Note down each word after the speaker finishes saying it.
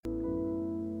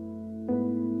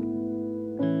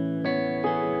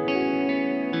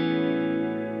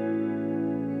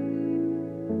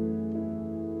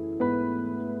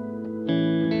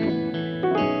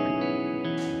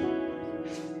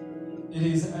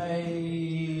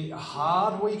a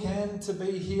hard weekend to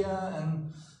be here,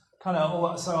 and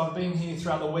so I've been here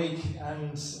throughout the week,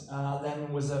 and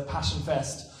then was a Passion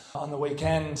Fest on the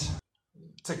weekend.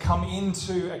 To come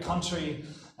into a country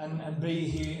and be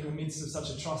here in the midst of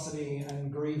such atrocity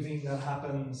and grieving that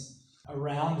happens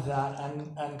around that,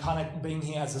 and kind of being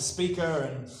here as a speaker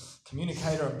and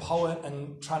communicator and poet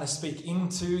and trying to speak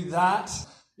into that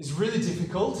is really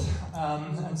difficult.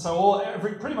 And so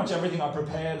pretty much everything I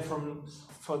prepared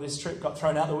for this trip got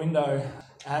thrown out the window,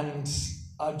 and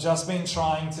I've just been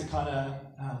trying to kind of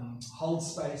hold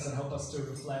space and help us to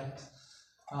reflect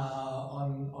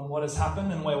on what has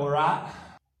happened and where we're at,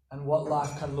 and what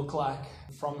life can look like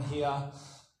from here.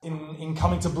 In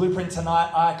coming to Blueprint tonight,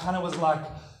 I kind of was like,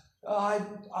 I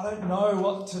don't know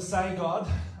what to say, God.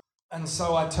 And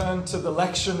so I turned to the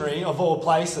lectionary of all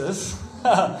places.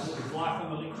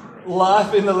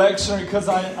 Life in the lectionary, because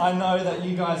I know that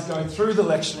you guys go through the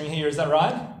lectionary here, is that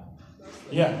right?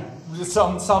 Yeah.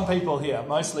 Some people here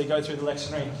mostly go through the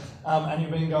lectionary, and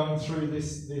you've been going through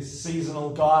this seasonal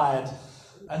guide.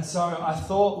 And so I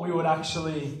thought we would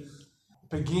actually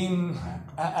begin,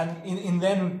 and in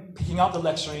then picking up the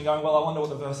lectionary and going, well, I wonder what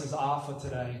the verses are for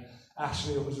today.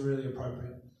 Actually, it was really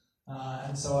appropriate.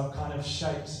 And so I've kind of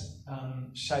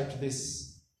shaped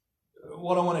this,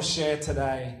 what I want to share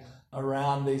today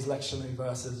around these lectionary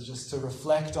verses, just to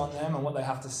reflect on them and what they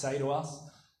have to say to us.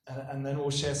 And then I'll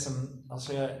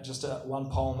share just one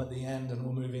poem at the end, and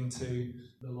we'll move into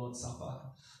the Lord's Supper.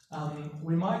 Can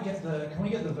we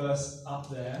get the verse up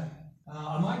there?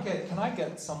 Can I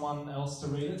get someone else to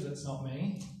read it that's not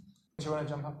me? Do you want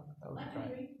to jump up? That would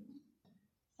be great.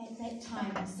 At that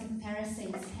time, some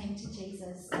Pharisees came to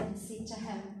Jesus and said to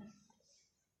him,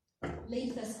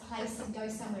 "Leave this place and go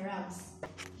somewhere else.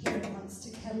 Herod wants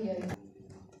to kill you."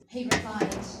 He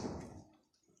replied,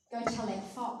 "Go tell that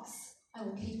fox, I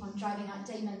will keep on driving out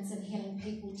demons and healing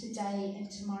people today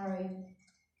and tomorrow,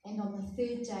 and on the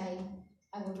third day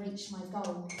I will reach my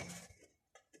goal.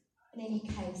 In any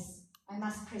case, I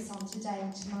must press on today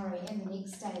and tomorrow and the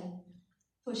next day,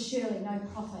 for surely no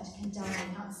prophet can die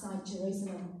outside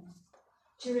Jerusalem.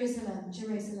 Jerusalem,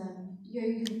 Jerusalem,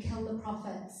 you who kill the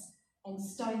prophets and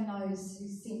stone those who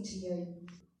sent to you.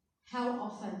 How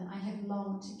often I have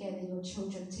longed to gather your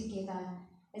children together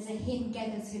as a hen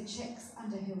gathers her chicks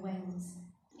under her wings,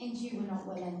 and you were not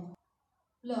willing.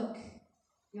 Look,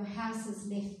 your house is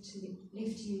left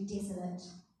you desolate.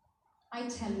 I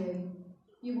tell you,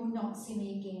 you will not see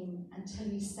me again until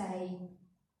you say,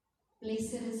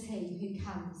 'Blessed is he who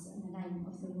comes in the name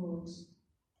of the Lord.'"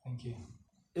 Thank you.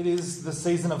 It is the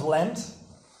season of Lent,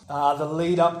 the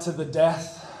lead up to the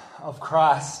death of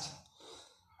Christ.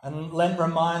 And Lent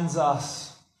reminds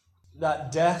us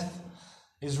that death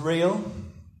is real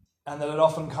and that it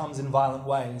often comes in violent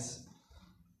ways.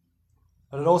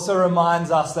 But it also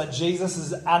reminds us that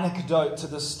Jesus' anecdote to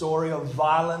the story of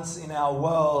violence in our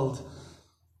world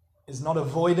is not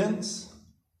avoidance,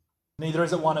 neither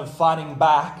is it one of fighting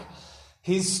back.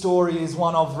 His story is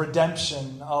one of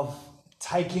redemption, of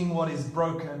taking what is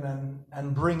broken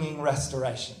and bringing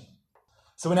restoration.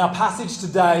 So in our passage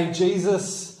today,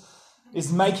 Jesus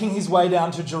is making his way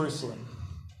down to Jerusalem.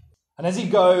 And as he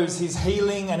goes, he's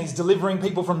healing and he's delivering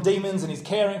people from demons and he's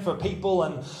caring for people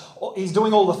and he's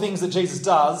doing all the things that Jesus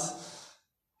does.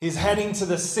 He's heading to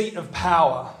the seat of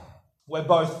power where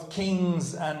both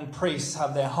kings and priests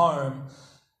have their home.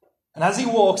 And as he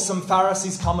walks, some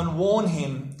Pharisees come and warn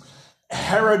him.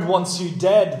 "Herod wants you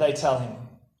dead," they tell him.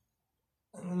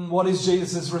 And what is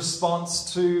Jesus'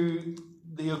 response to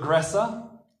the aggressor?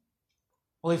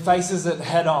 Well, he faces it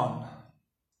head on.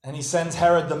 And he sends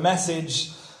Herod the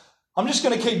message, "I'm just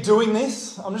going to keep doing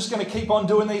this. I'm just going to keep on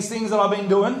doing these things that I've been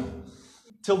doing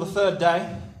till the third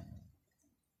day.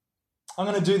 I'm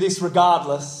going to do this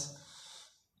regardless.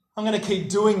 I'm going to keep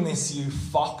doing this, you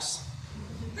fox."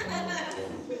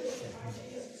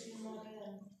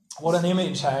 What an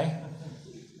image, hey?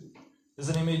 There's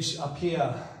an image up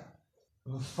here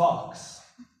of a fox.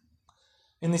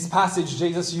 In this passage,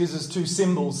 Jesus uses two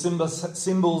symbols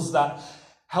that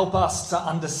help us to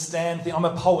understand. I'm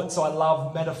a poet, so I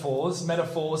love metaphors.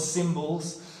 Metaphors,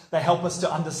 symbols, they help us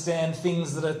to understand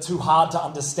things that are too hard to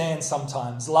understand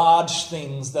sometimes. Large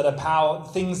things that are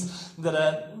things that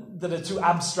are too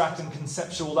abstract and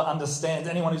conceptual to understand.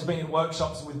 Anyone who's been in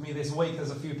workshops with me this week, there's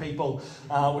a few people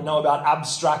would know about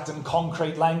abstract and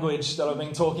concrete language that I've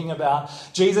been talking about.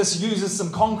 Jesus uses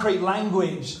some concrete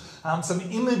language, some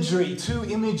imagery, two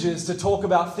images to talk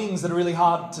about things that are really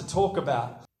hard to talk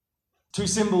about. Two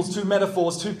symbols, two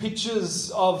metaphors, two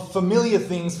pictures of familiar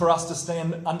things for us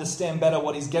to understand better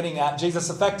what he's getting at. Jesus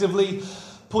effectively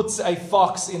puts a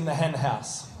fox in the hen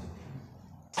house.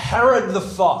 Herod the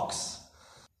fox.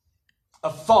 A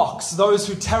fox, those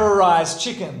who terrorize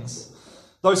chickens,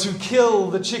 those who kill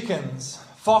the chickens,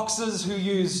 foxes who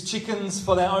use chickens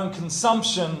for their own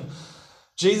consumption.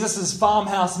 Jesus'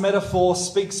 farmhouse metaphor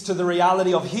speaks to the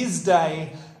reality of his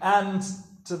day and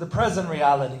to the present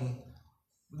reality.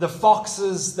 The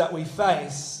foxes that we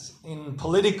face in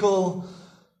political,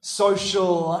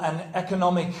 social, and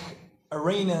economic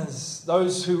arenas,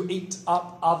 those who eat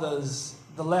up others,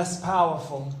 the less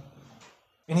powerful.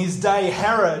 In his day,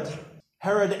 Herod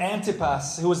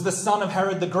Antipas, who was the son of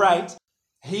Herod the Great,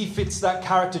 he fits that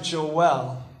caricature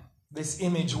well, this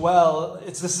image well.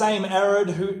 It's the same Herod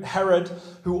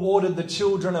who ordered the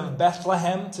children of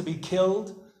Bethlehem to be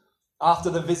killed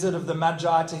after the visit of the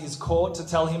Magi to his court to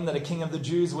tell him that a king of the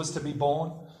Jews was to be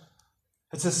born.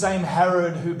 It's the same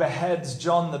Herod who beheads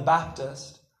John the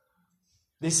Baptist.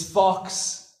 This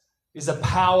fox is a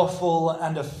powerful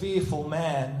and a fearful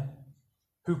man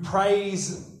who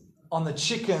preys on the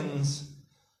chickens,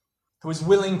 who is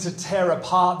willing to tear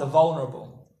apart the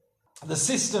vulnerable. The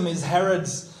system is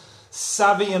Herod's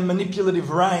savvy and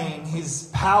manipulative reign, his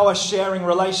power-sharing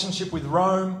relationship with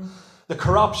Rome, the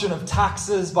corruption of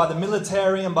taxes by the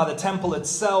military and by the temple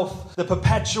itself, the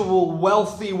perpetual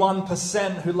wealthy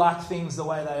 1% who like things the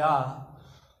way they are.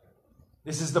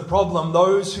 This is the problem.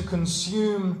 Those who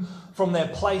consume from their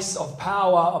place of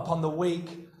power upon the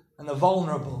weak and the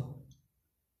vulnerable.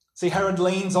 See, Herod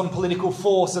leans on political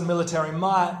force and military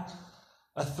might.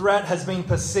 A threat has been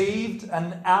perceived,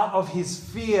 and out of his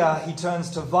fear, he turns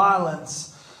to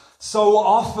violence. So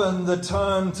often the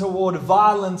turn toward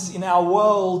violence in our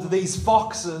world, these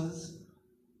foxes,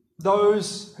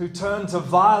 those who turn to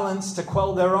violence to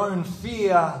quell their own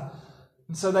fear,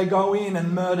 and so they go in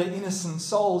and murder innocent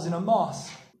souls in a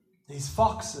mosque. These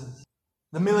foxes.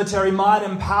 The military might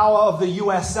and power of the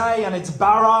USA and its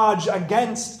barrage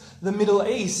against the Middle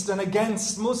East and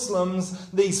against Muslims,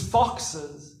 these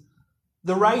foxes.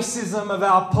 The racism of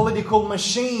our political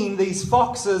machine, these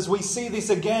foxes, we see this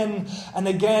again and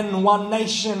again. One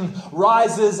nation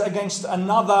rises against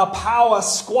another, power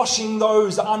squashing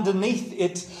those underneath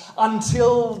it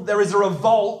until there is a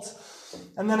revolt.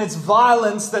 And then it's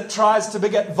violence that tries to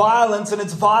beget violence, and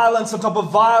it's violence on top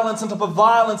of violence on top of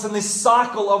violence. And this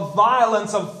cycle of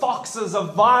violence, of foxes,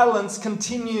 of violence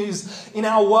continues in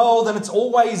our world, and it's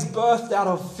always birthed out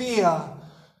of fear.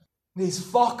 These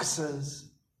foxes.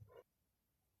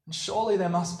 And surely there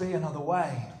must be another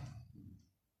way.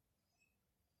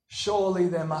 Surely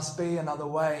there must be another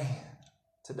way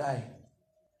today.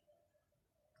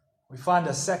 We find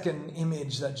a second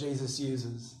image that Jesus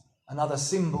uses, another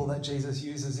symbol that Jesus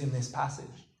uses in this passage.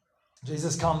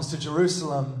 Jesus comes to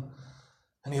Jerusalem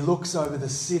and he looks over the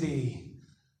city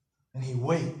and he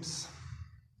weeps.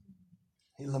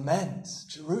 He laments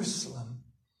Jerusalem.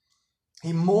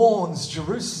 He mourns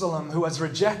Jerusalem who has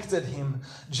rejected him.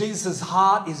 Jesus'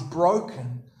 heart is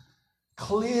broken.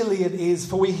 Clearly it is,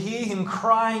 for we hear him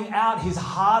crying out his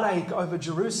heartache over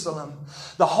Jerusalem,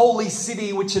 the holy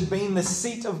city which had been the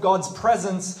seat of God's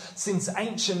presence since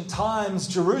ancient times.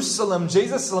 Jerusalem,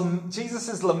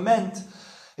 Jesus' lament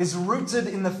is rooted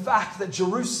in the fact that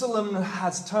Jerusalem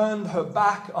has turned her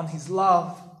back on his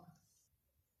love.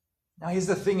 Now here's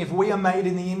the thing, if we are made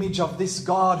in the image of this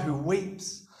God who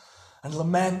weeps and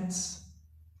laments,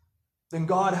 then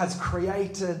God has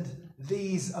created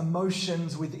these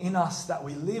emotions within us that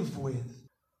we live with.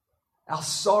 Our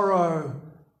sorrow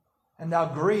and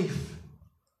our grief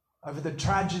over the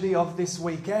tragedy of this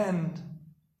weekend.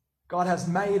 God has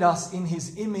made us in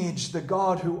his image, the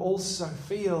God who also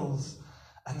feels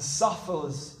and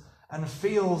suffers and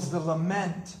feels the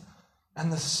lament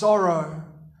and the sorrow.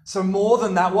 So more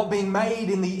than that, what being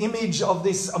made in the image of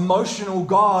this emotional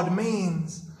God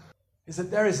means is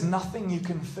that there is nothing you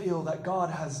can feel that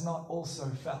God has not also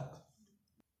felt.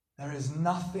 There is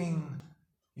nothing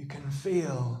you can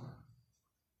feel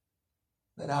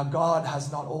that our God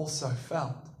has not also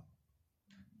felt.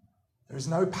 There is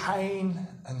no pain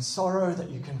and sorrow that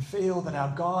you can feel that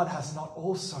our God has not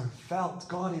also felt.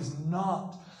 God is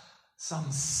not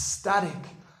some static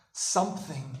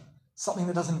something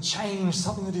that doesn't change,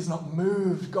 something that is not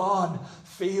moved. God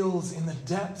feels in the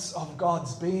depths of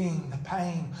God's being the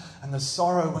pain and the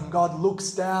sorrow. When God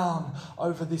looks down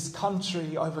over this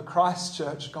country, over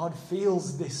Christchurch, God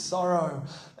feels this sorrow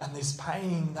and this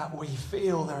pain that we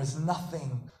feel. There is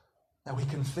nothing that we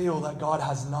can feel that God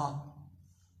has not.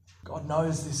 God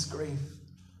knows this grief.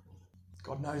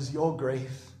 God knows your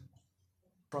grief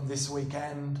from this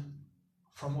weekend,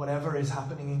 from whatever is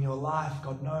happening in your life.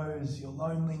 God knows your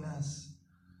loneliness,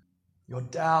 your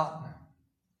doubt,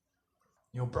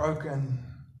 your broken,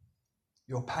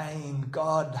 your pain.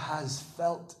 God has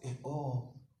felt it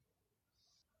all.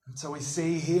 And so we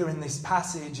see here in this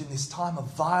passage, in this time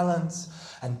of violence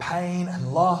and pain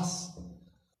and loss,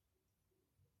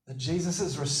 that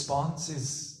Jesus' response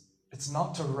is, it's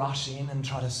not to rush in and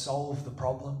try to solve the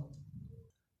problem,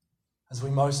 as we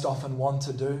most often want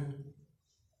to do.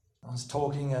 I was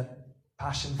talking at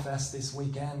Passion Fest this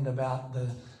weekend about the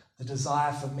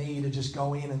desire for me to just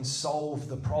go in and solve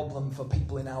the problem for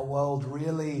people in our world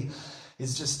really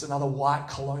is just another white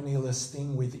colonialist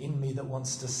thing within me that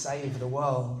wants to save the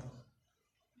world.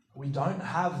 We don't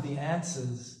have the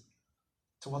answers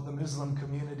to what the Muslim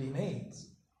community needs.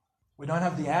 We don't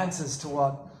have the answers to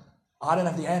what, I don't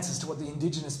have the answers to what the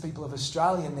Indigenous people of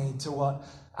Australia need, to what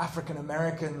African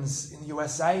Americans in the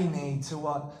USA need, to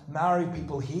what Maori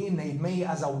people here need. Me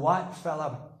as a white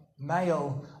fella,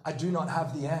 male, I do not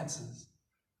have the answers.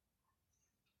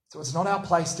 So it's not our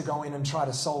place to go in and try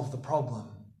to solve the problem.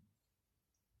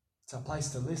 It's our place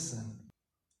to listen,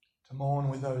 to mourn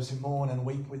with those who mourn and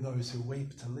weep with those who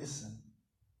weep, to listen.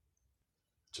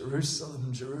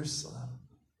 Jerusalem, Jerusalem.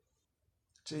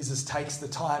 Jesus takes the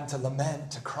time to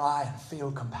lament, to cry and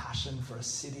feel compassion for a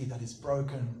city that is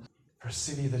broken, for a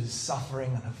city that is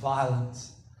suffering and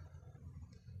violence.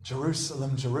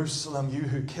 Jerusalem, Jerusalem, you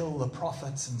who kill the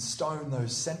prophets and stone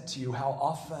those sent to you, how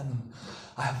often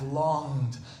I have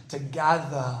longed to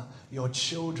gather your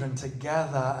children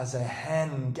together as a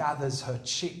hen gathers her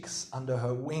chicks under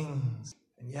her wings,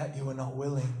 and yet you are not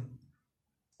willing.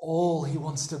 All he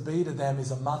wants to be to them is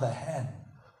a mother hen,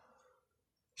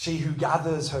 she who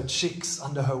gathers her chicks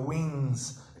under her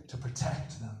wings to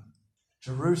protect them.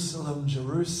 Jerusalem,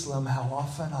 Jerusalem, how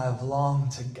often I have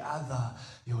longed to gather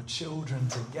your children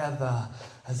together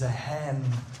as a hen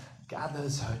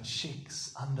gathers her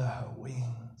chicks under her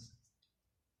wings.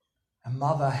 A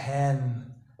mother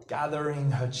hen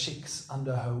gathering her chicks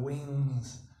under her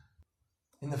wings.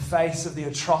 In the face of the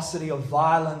atrocity of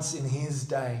violence in his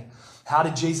day, how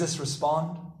did Jesus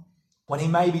respond? When he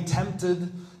may be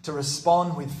tempted to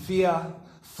respond with fear,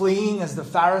 fleeing as the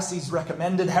Pharisees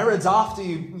recommended, Herod's after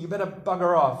you, you better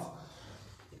bugger off.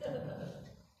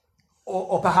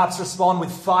 Or perhaps respond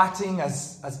with fighting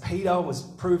as Peter was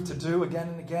proved to do again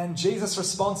and again. Jesus'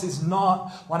 response is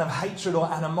not one of hatred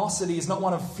or animosity. It's not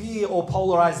one of fear or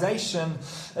polarization.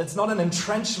 It's not an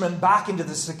entrenchment back into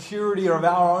the security of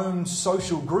our own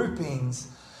social groupings.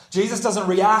 Jesus doesn't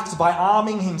react by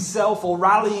arming himself or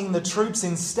rallying the troops.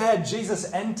 Instead,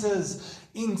 Jesus enters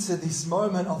into this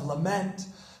moment of lament,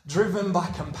 driven by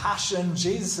compassion.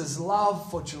 Jesus' love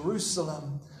for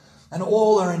Jerusalem and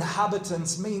all her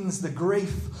inhabitants means the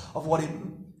grief of what it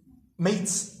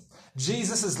meets.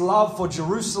 Jesus' love for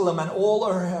Jerusalem and all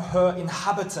her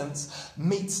inhabitants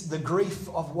meets the grief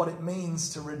of what it means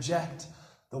to reject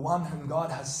the one whom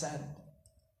God has sent.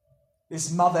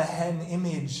 This mother hen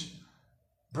image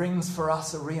brings for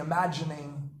us a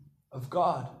reimagining of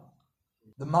God.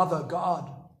 The mother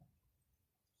God,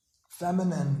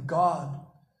 feminine God,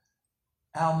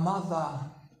 our mother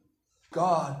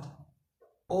God,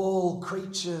 all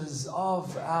creatures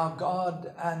of our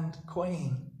God and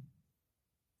Queen.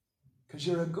 Because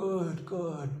you're a good,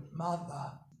 good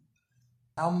mother.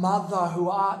 Our mother who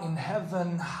art in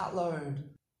heaven, hallowed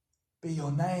be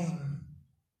your name.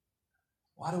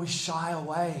 Why do we shy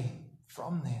away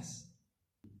from this?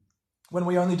 When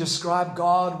we only describe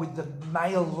God with the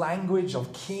male language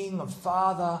of king, of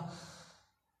father,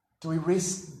 do we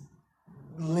risk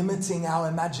limiting our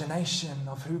imagination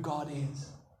of who God is?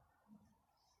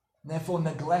 Therefore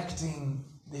neglecting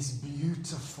this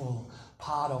beautiful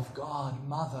part of God,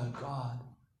 Mother God.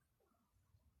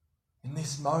 In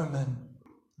this moment,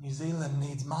 New Zealand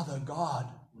needs Mother God.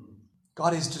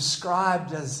 God is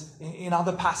described as, in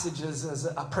other passages, as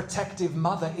a protective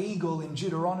mother eagle in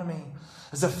Deuteronomy,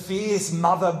 as a fierce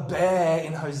mother bear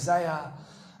in Hosea,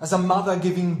 as a mother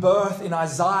giving birth in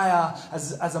Isaiah,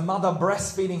 as a mother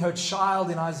breastfeeding her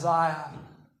child in Isaiah.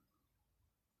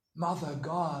 Mother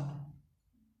God.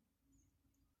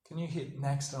 Can you hit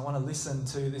next? I want to listen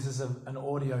to, this is an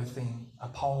audio thing, a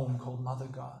poem called Mother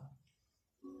God.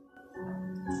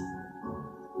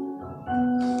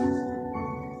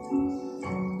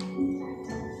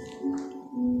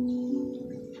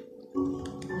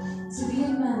 To be a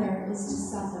mother is to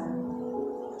suffer,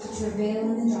 to travail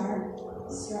in the dark,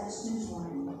 stretched and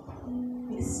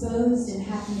torn, exposed in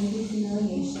half-naked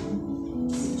humiliation,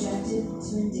 subjected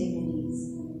to indignities,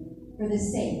 for the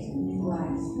sake of new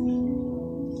life.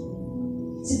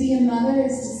 To be a mother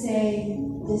is to say,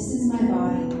 this is my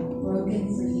body, broken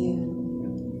for you.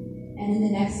 And in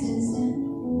the next instant,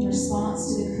 in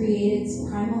response to the created's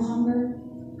primal hunger,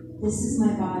 this is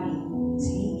my body,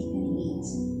 take and eat.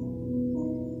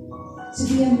 To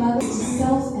be a mother is to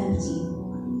self-empty,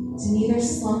 to neither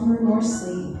slumber nor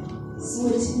sleep. So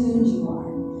attuned you are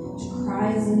to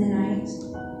cries in the night,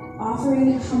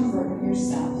 offering the comfort of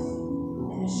yourself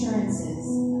and assurances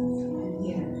of I'm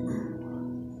here.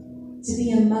 To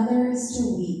be a mother is to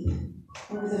weep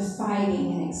over the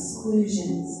fighting and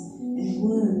exclusions and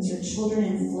wounds your children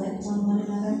inflict on one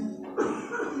another,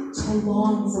 to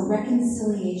long for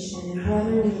reconciliation and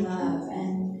brotherly love,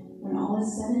 and when all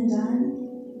is said and done,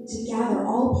 to gather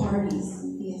all parties,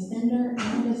 the offender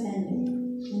and offended,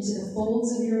 into the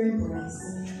folds of your embrace,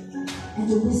 and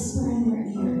to whisper in their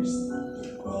ears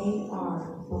that they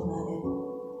are beloved.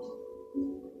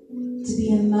 To be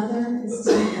a mother is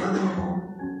to be vulnerable,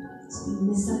 to be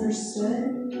misunderstood,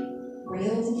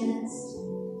 railed against,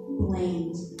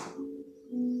 blamed,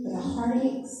 for the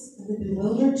heartaches of the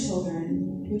bewildered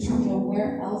children who don't know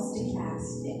where else to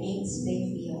cast the angst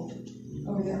they feel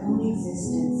over their own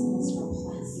existence in this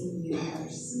perplexing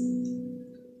universe.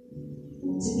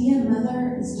 To be a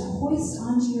mother is to hoist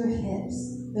onto your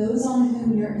hips those on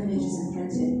whom your image is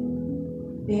imprinted,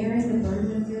 bearing the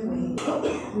burden of their weight,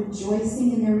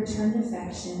 rejoicing in their returned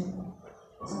affection,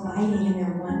 delighting in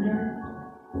their wonder,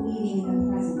 bleeding in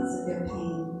the presence of their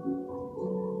pain.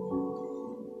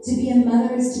 To be a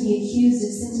mother is to be accused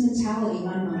of sentimentality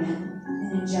one moment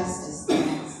and injustice the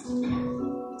next.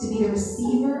 To be a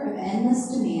receiver of endless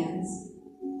demands,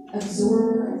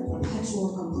 absorber of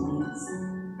perpetual complaints,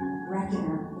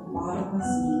 reckoner of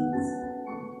bottomless needs.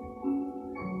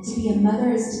 To be a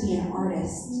mother is to be an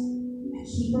artist, a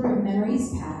keeper of memories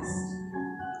past,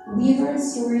 weaver of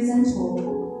stories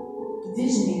untold,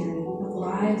 visionary of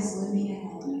lives looming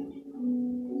ahead.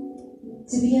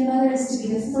 To be a mother is to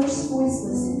be the first voice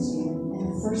listened to and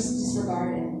the first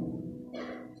disregarded.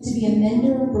 To be a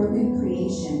mender of broken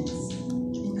creations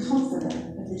and comforter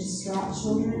of the distraught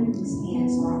children whose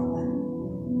hands brought them.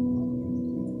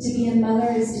 To be a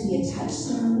mother is to be a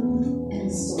touchstone and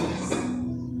a source,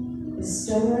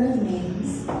 bestower of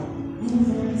names,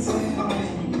 influencer of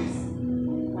identities,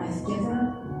 life-giver,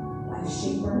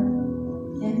 life-shaper,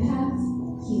 empath,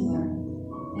 healer,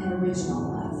 and original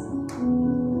love.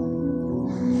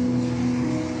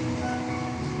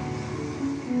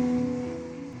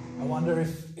 I wonder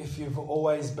if you've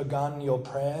always begun your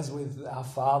prayers with our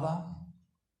Father.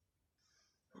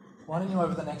 Why don't you,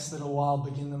 over the next little while,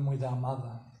 begin them with our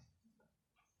Mother?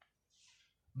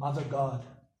 Mother God.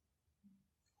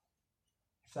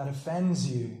 If that offends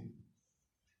you,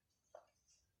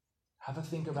 have a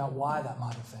think about why that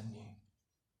might offend you.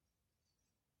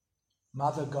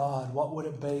 Mother God, what would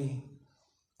it be?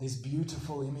 This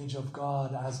beautiful image of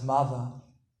God as Mother.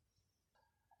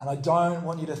 And I don't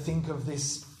want you to think of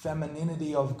this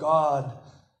femininity of God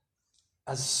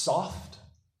as soft,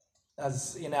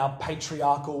 as in our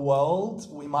patriarchal world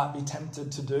we might be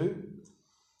tempted to do.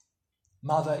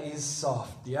 Mother is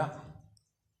soft, yeah.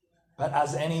 But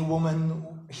as any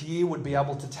woman here would be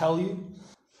able to tell you,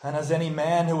 and as any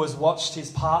man who has watched his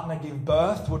partner give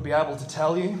birth would be able to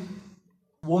tell you,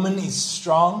 woman is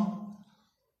strong,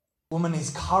 woman is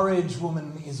courage,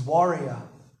 woman is warrior.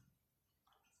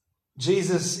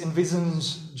 Jesus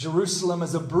envisions Jerusalem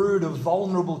as a brood of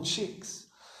vulnerable chicks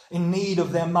in need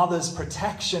of their mother's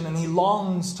protection, and he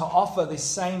longs to offer this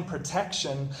same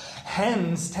protection.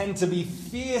 Hens tend to be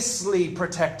fiercely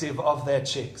protective of their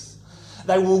chicks.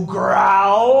 They will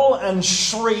growl and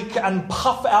shriek and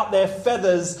puff out their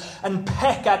feathers and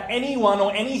peck at anyone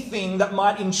or anything that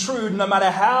might intrude, no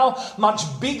matter how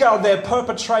much bigger their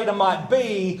perpetrator might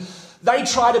be. They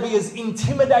try to be as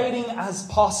intimidating as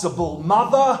possible.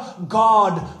 Mother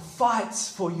God fights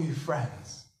for you,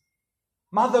 friends.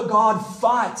 Mother God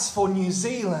fights for New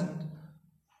Zealand.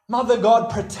 Mother God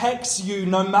protects you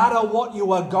no matter what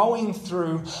you are going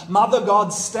through. Mother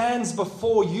God stands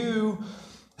before you,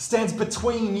 stands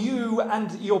between you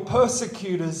and your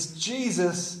persecutors.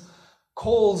 Jesus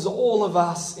calls all of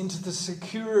us into the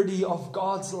security of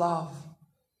God's love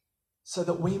so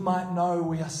that we might know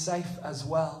we are safe as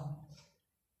well.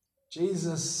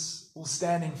 Jesus will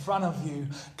stand in front of you,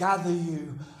 gather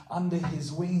you under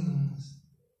his wings,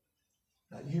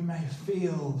 that you may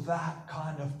feel that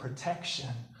kind of protection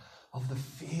of the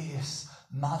fierce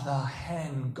mother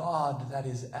hen God that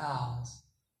is ours.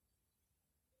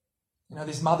 You know,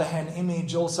 this mother hen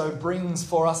image also brings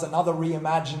for us another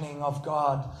reimagining of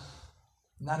God,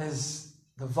 and that is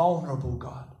the vulnerable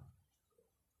God.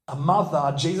 A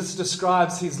mother, Jesus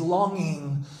describes his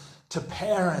longing to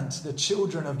parent the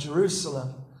children of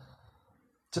Jerusalem.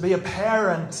 To be a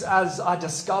parent, as I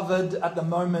discovered at the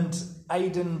moment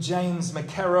Aidan James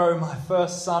McKerrow, my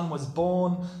first son, was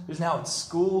born, who's now at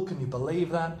school. Can you believe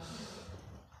that?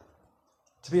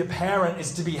 To be a parent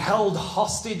is to be held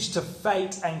hostage to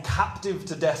fate and captive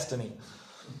to destiny.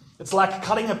 It's like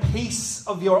cutting a piece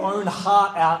of your own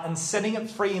heart out and setting it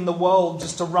free in the world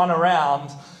just to run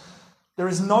around. There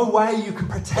is no way you can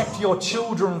protect your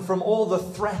children from all the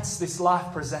threats this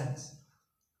life presents,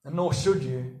 and nor should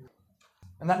you.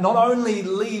 And that not only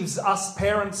leaves us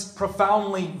parents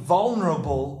profoundly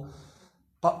vulnerable,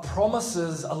 but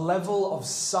promises a level of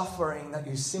suffering that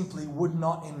you simply would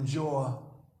not endure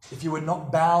if you had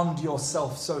not bound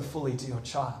yourself so fully to your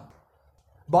child.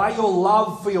 By your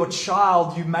love for your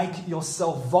child, you make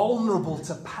yourself vulnerable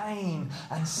to pain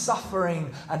and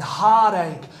suffering and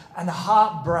heartache and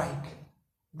heartbreak.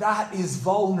 That is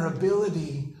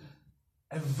vulnerability,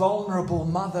 a vulnerable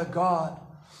mother God.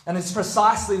 And it's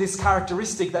precisely this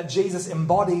characteristic that Jesus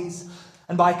embodies,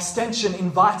 and by extension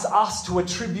invites us to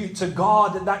attribute to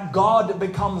God, that God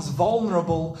becomes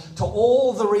vulnerable to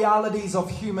all the realities of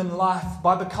human life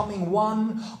by becoming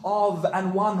one of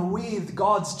and one with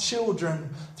God's children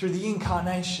through the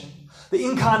incarnation. The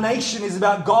incarnation is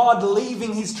about God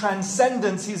leaving his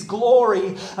transcendence, his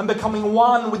glory, and becoming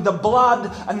one with the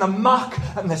blood and the muck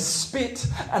and the spit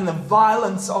and the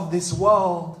violence of this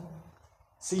world.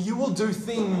 See, you will do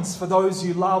things for those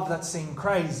you love that seem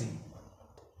crazy.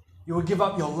 You will give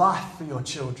up your life for your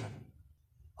children.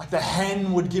 Like the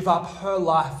hen would give up her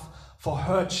life for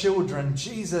her children.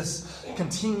 Jesus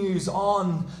continues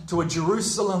on to a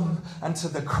Jerusalem and to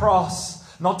the cross,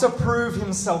 not to prove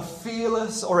himself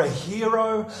fearless or a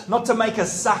hero, not to make a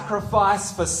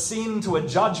sacrifice for sin to a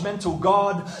judgmental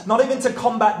God, not even to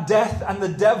combat death and the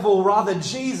devil. Rather,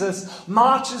 Jesus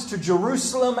marches to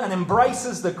Jerusalem and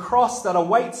embraces the cross that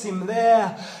awaits him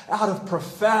there out of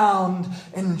profound,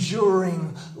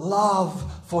 enduring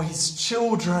love for his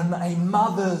children, a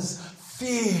mother's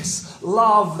fierce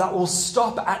love that will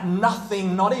stop at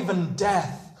nothing, not even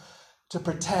death, to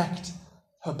protect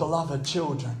her beloved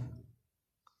children.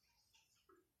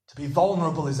 To be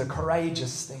vulnerable is a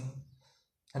courageous thing.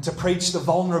 And to preach the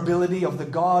vulnerability of the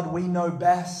God we know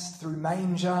best through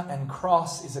manger and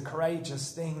cross is a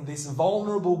courageous thing. This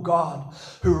vulnerable God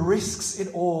who risks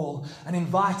it all and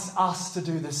invites us to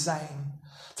do the same.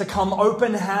 To come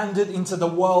open-handed into the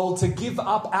world, to give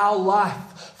up our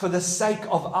life for the sake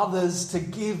of others, to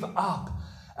give up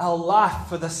our life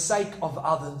for the sake of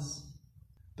others.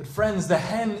 But friends, the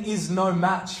hen is no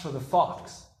match for the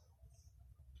fox.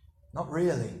 Not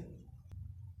really.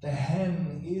 The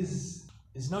hen is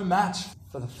no match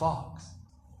for the fox.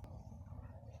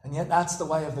 And yet that's the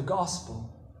way of the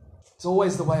gospel. It's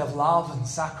always the way of love and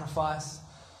sacrifice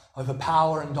over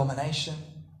power and domination.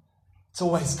 It's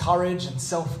always courage and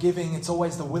self-giving. It's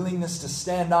always the willingness to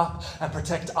stand up and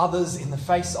protect others in the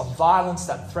face of violence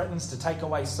that threatens to take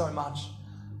away so much.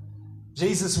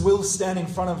 Jesus will stand in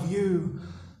front of you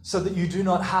so that you do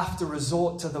not have to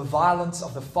resort to the violence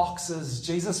of the foxes.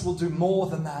 Jesus will do more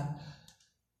than that.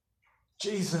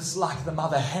 Jesus, like the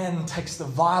mother hen, takes the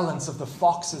violence of the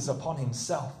foxes upon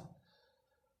himself.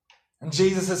 And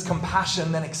Jesus'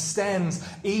 compassion then extends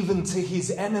even to his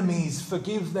enemies.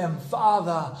 Forgive them,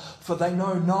 Father, for they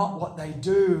know not what they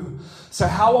do. So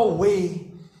how are we,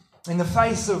 in the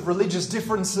face of religious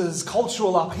differences,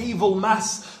 cultural upheaval,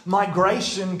 mass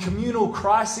migration, communal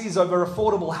crises over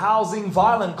affordable housing,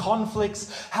 violent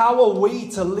conflicts, how are we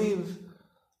to live?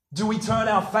 Do we turn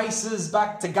our faces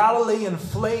back to Galilee and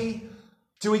flee?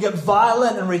 Do we get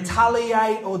violent and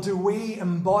retaliate, or do we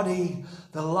embody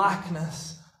the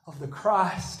likeness of the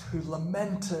Christ who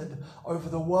lamented over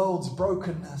the world's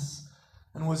brokenness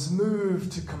and was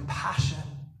moved to compassion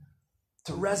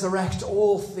to resurrect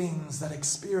all things that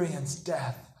experience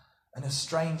death and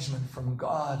estrangement from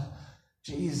God?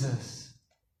 Jesus,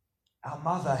 our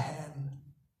mother hen,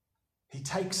 he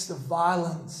takes the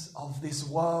violence of this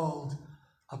world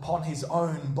upon his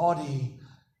own body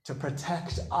to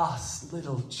protect us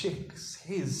little chicks,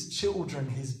 his children.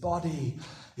 His body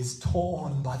is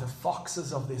torn by the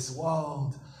foxes of this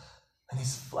world, and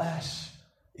his flesh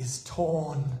is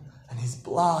torn, and his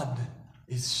blood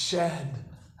is shed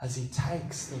as he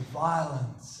takes the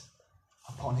violence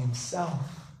upon himself.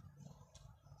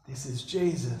 This is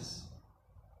Jesus,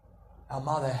 our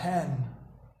mother hen.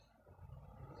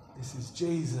 This is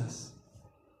Jesus,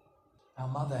 our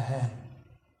mother hen.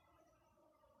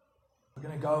 We're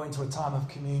going to go into a time of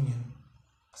communion.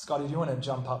 Scotty, do you want to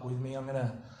jump up with me? I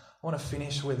want to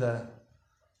finish with a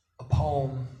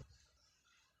poem.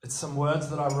 It's some words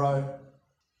that I wrote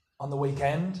on the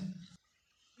weekend,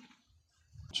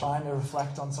 trying to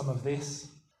reflect on some of this.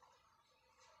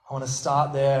 I want to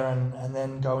start there and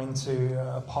then go into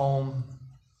a poem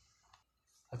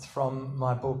that's from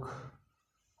my book.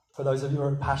 For those of you who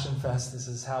are at Passion Fest, this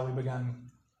is how we began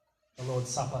the Lord's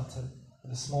Supper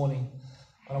this morning,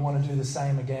 but I want to do the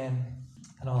same again,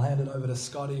 and I'll hand it over to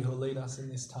Scotty, who'll lead us in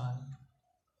this time.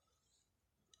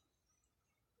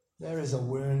 There is a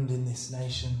wound in this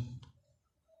nation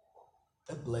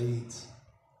that bleeds.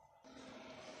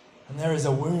 And there is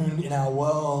a wound in our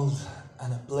world,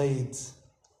 and it bleeds.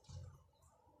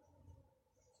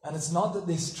 And it's not that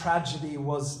this tragedy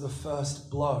was the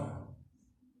first blow.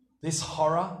 This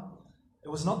horror, it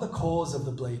was not the cause of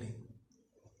the bleeding.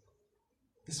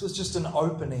 This was just an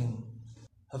opening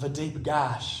of a deep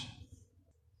gash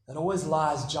that always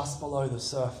lies just below the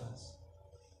surface.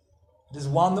 It is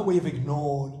one that we've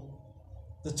ignored,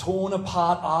 the torn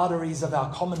apart arteries of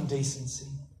our common decency,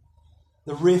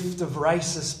 the rift of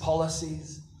racist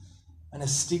policies and a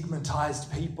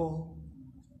stigmatized people,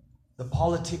 the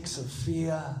politics of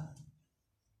fear,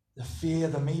 the fear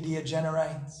the media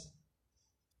generates,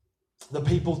 the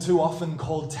people too often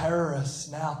called terrorists,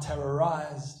 now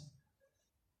terrorized.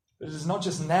 But it is not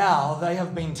just now, they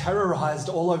have been terrorized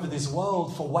all over this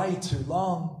world for way too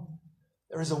long.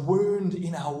 There is a wound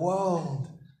in our world,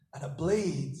 and it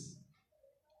bleeds.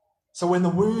 So when the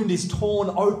wound is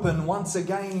torn open once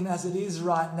again, as it is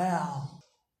right now,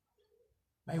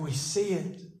 may we see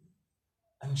it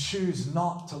and choose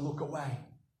not to look away.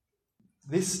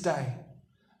 This day,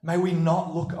 may we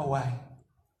not look away.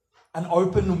 An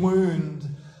open wound,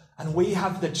 and we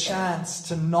have the chance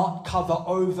to not cover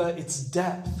over its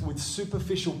depth with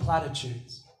superficial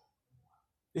platitudes.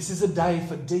 This is a day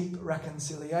for deep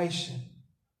reconciliation,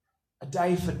 a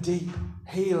day for deep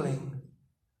healing.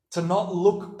 To not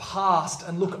look past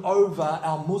and look over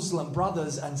our Muslim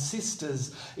brothers and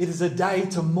sisters. It is a day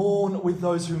to mourn with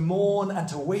those who mourn and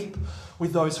to weep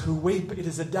with those who weep. It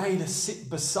is a day to sit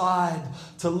beside,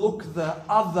 to look the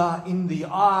other in the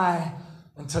eye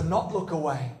and to not look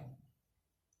away.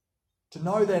 To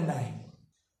know their name,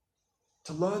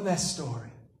 to learn their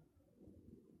story.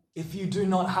 If you do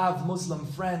not have Muslim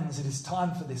friends, it is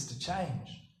time for this to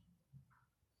change.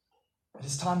 It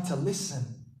is time to listen.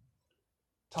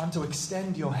 Time to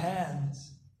extend your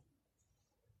hands.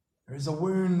 There is a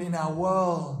wound in our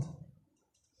world,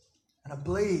 and it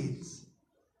bleeds.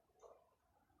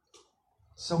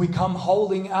 So we come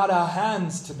holding out our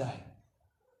hands today,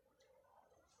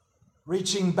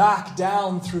 reaching back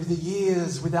down through the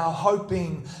years with our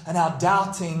hoping and our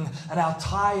doubting and our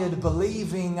tired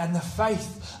believing and the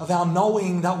faith of our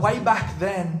knowing that way back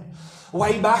then,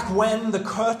 way back when the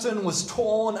curtain was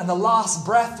torn and the last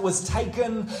breath was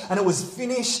taken and it was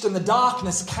finished and the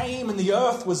darkness came and the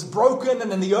earth was broken and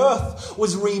then the earth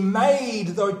was remade,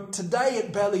 though today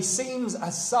it barely seems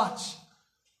as such.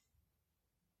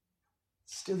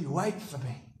 Still you wait for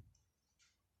me.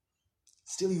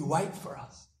 Still you wait for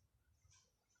us.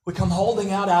 We come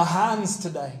holding out our hands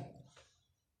today.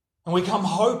 And we come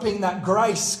hoping that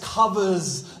grace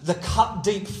covers the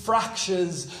cut-deep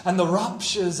fractures and the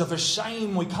ruptures of a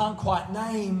shame we can't quite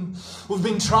name. We've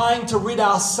been trying to rid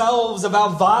ourselves of our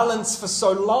violence for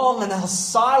so long, and our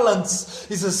silence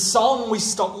is a song we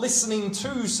stopped listening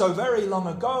to so very long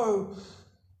ago.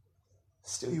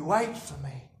 Still you wait for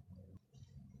me.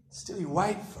 Still you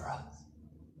wait for us.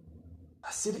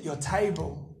 I sit at your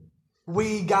table.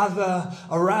 We gather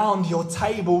around your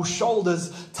table,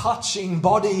 shoulders touching,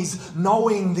 bodies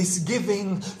knowing this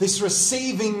giving, this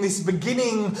receiving, this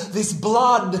beginning, this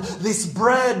blood, this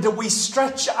bread. We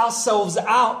stretch ourselves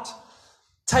out,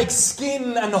 take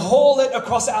skin and haul it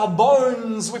across our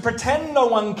bones. We pretend no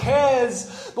one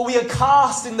cares, but we are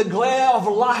cast in the glare of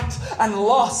light and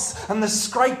loss and the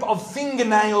scrape of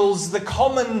fingernails, the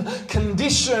common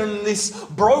condition, this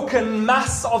broken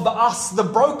mass of us, the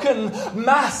broken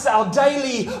mass, our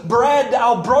daily bread,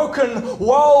 our broken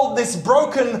world, this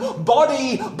broken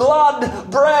body, blood,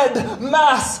 bread,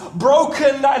 mass,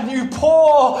 broken, and you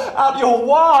pour out your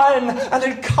wine and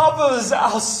it covers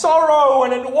our sorrow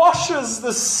and it washes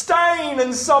the stain,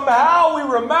 and somehow we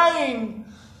remain.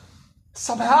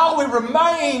 Somehow we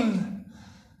remain.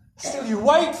 Still you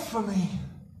wait for me.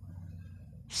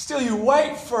 Still you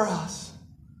wait for us.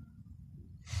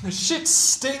 The shit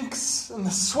stinks and the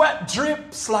sweat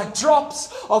drips like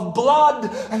drops of blood,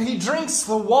 and he drinks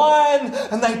the wine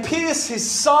and they pierce his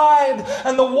side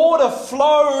and the water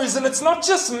flows, and it's not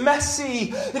just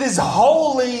messy, it is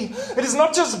holy. It is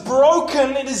not just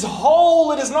broken, it is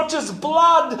whole. It is not just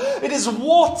blood, it is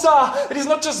water. It is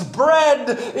not just bread,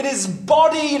 it is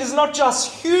body. It is not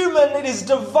just human, it is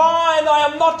divine. I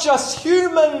am not just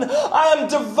human, I am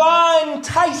divine.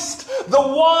 Taste the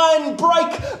wine,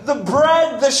 break the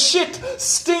bread. The the shit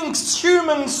stinks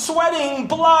human, sweating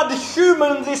blood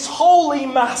human, this holy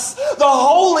mass, the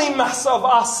holy mass of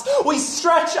us. We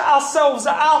stretch ourselves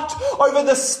out over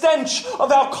the stench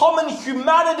of our common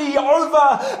humanity, over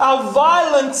our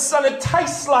violence, and it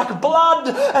tastes like blood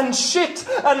and shit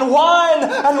and wine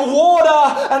and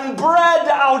water and bread,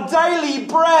 our daily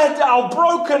bread, our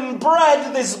broken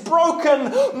bread, this broken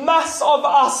mass of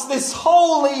us, this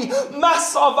holy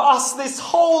mass of us, this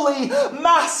holy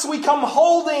mass we come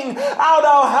holding out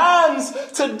our hands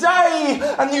today,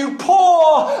 and you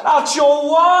pour out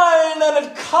your wine and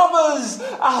it covers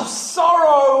our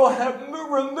sorrow and it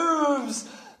removes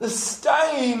the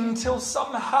stain till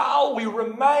somehow we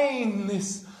remain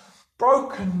this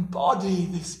broken body,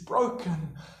 this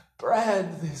broken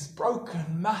bread, this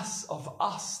broken mass of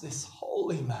us, this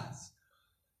holy mass,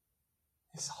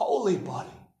 this holy body.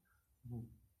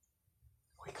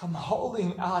 We come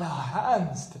holding out our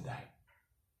hands today.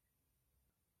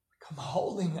 We come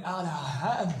holding out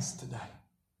our hands today.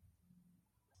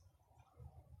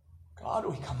 God,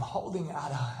 we come holding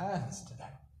out our hands today.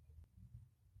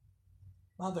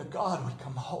 Mother God, we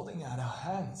come holding out our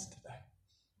hands today.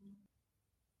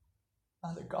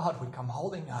 Mother God, we come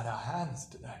holding out our hands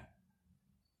today.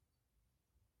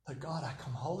 Mother God, I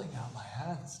come holding out my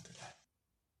hands today.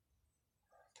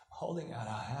 Come holding out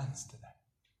our hands today.